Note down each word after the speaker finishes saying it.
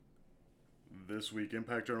This week,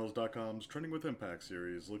 ImpactJournals.com's Trending with Impact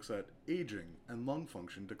series looks at aging and lung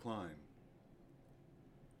function decline.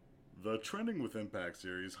 The Trending with Impact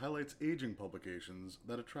series highlights aging publications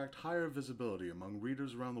that attract higher visibility among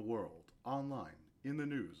readers around the world, online, in the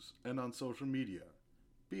news, and on social media,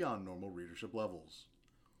 beyond normal readership levels.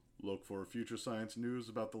 Look for future science news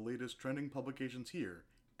about the latest trending publications here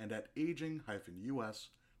and at aging-us.com.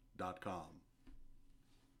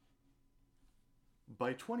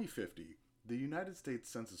 By 2050, the United States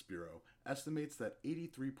Census Bureau estimates that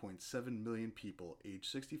 83.7 million people aged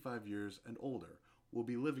 65 years and older will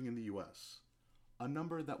be living in the U.S., a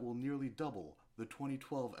number that will nearly double the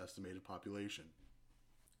 2012 estimated population.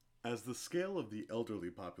 As the scale of the elderly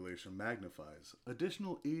population magnifies,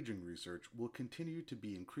 additional aging research will continue to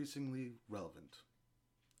be increasingly relevant.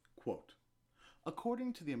 Quote,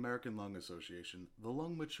 according to the American Lung Association, the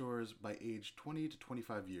lung matures by age 20 to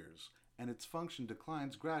 25 years, and its function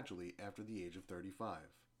declines gradually after the age of 35.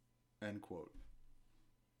 End quote.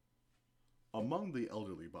 Among the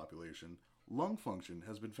elderly population, lung function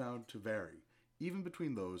has been found to vary, even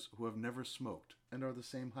between those who have never smoked and are the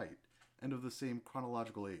same height and of the same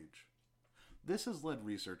chronological age. This has led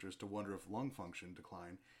researchers to wonder if lung function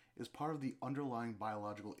decline is part of the underlying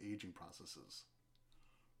biological aging processes.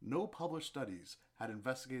 No published studies had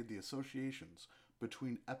investigated the associations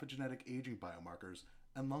between epigenetic aging biomarkers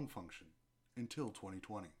and lung function until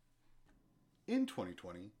 2020. In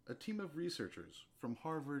 2020, a team of researchers from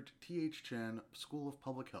Harvard T.H. Chan School of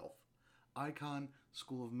Public Health, Icahn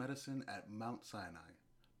School of Medicine at Mount Sinai,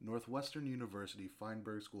 Northwestern University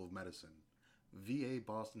Feinberg School of Medicine, VA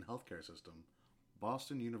Boston Healthcare System,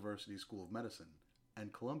 Boston University School of Medicine,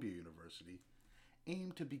 and Columbia University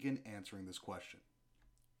aimed to begin answering this question.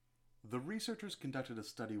 The researchers conducted a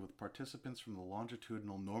study with participants from the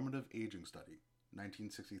longitudinal Normative Aging Study,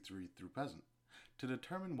 1963 through present, to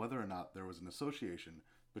determine whether or not there was an association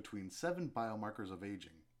between 7 biomarkers of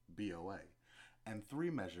aging, BOA, and 3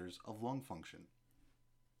 measures of lung function.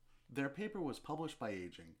 Their paper was published by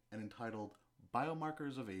Aging and entitled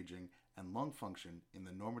Biomarkers of Aging and Lung Function in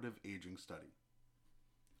the Normative Aging Study.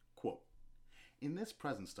 Quote, in this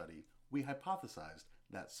present study, we hypothesized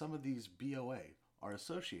that some of these BOA are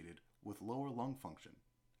associated with lower lung function.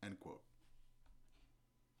 End quote.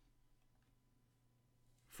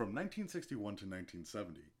 From 1961 to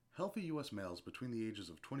 1970, healthy U.S. males between the ages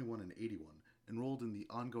of 21 and 81 enrolled in the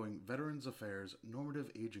ongoing Veterans Affairs Normative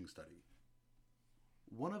Aging Study.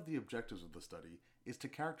 One of the objectives of the study is to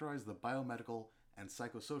characterize the biomedical and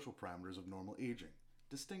psychosocial parameters of normal aging,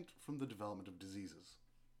 distinct from the development of diseases.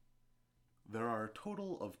 There are a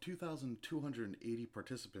total of 2,280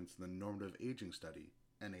 participants in the Normative Aging Study,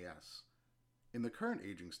 NAS. In the current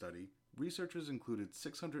aging study, researchers included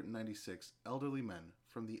 696 elderly men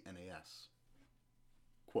from the NAS.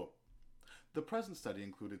 Quote, the present study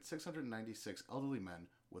included 696 elderly men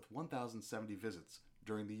with 1,070 visits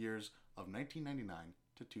during the years of 1999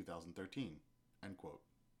 to 2013. End quote.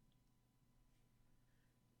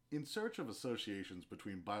 In search of associations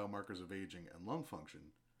between biomarkers of aging and lung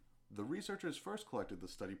function, the researchers first collected the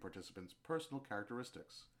study participants' personal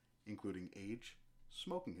characteristics, including age,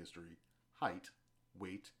 smoking history, height,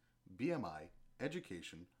 weight, BMI,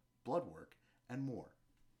 education, blood work, and more.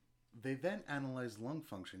 They then analyzed lung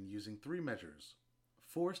function using 3 measures: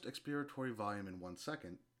 forced expiratory volume in 1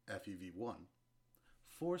 second, FEV1,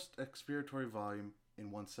 forced expiratory volume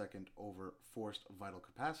in 1 second over forced vital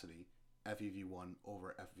capacity, FEV1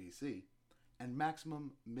 over FVC, and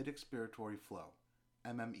maximum mid-expiratory flow,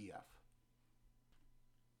 MMEF.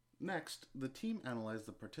 Next, the team analyzed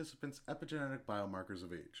the participants' epigenetic biomarkers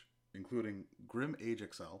of age, including GRIM age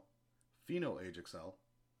accel, pheno-age accel,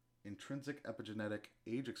 intrinsic epigenetic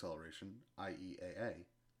age acceleration, IEAA,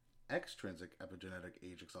 extrinsic epigenetic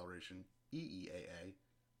age acceleration, EEAA,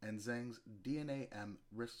 and Zhang's DNA-M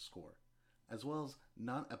risk score, as well as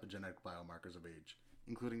non-epigenetic biomarkers of age,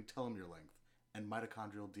 including telomere length and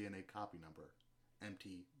mitochondrial DNA copy number,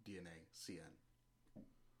 mtDNA-CN.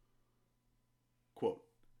 Quote,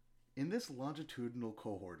 in this longitudinal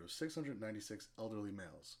cohort of 696 elderly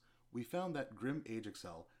males, we found that GRIM age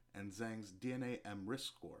accel and Zhang's DNA-M risk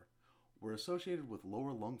score were associated with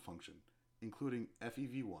lower lung function, including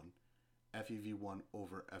FEV1, FEV1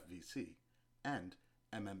 over FVC, and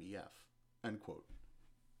MMEF. End quote.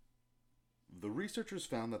 The researchers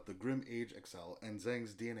found that the GRIM age accel and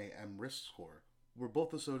Zhang's DNA-M risk score were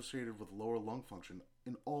both associated with lower lung function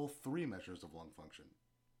in all 3 measures of lung function.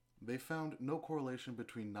 They found no correlation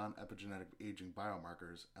between non-epigenetic aging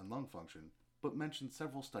biomarkers and lung function, but mentioned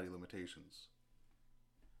several study limitations.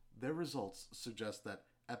 Their results suggest that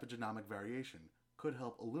epigenomic variation could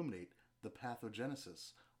help illuminate the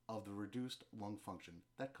pathogenesis of the reduced lung function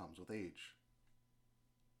that comes with age.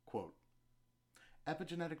 Quote,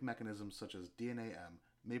 epigenetic mechanisms such as DNA-M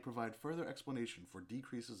may provide further explanation for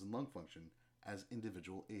decreases in lung function as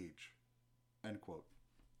individual age. End quote.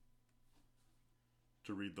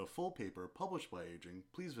 To read the full paper published by Aging,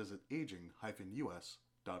 please visit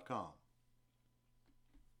aging-us.com.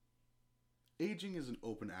 Aging is an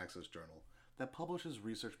open access journal that publishes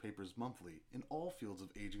research papers monthly in all fields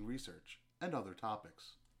of aging research and other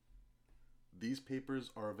topics. These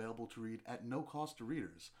papers are available to read at no cost to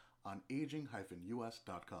readers on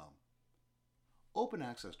aging-us.com. Open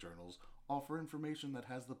access journals offer information that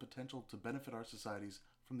has the potential to benefit our societies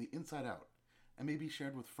from the inside out and may be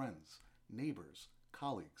shared with friends, neighbors,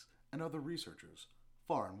 colleagues, and other researchers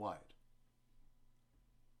far and wide.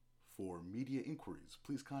 For media inquiries,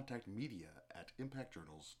 please contact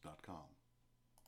media@impactjournals.com.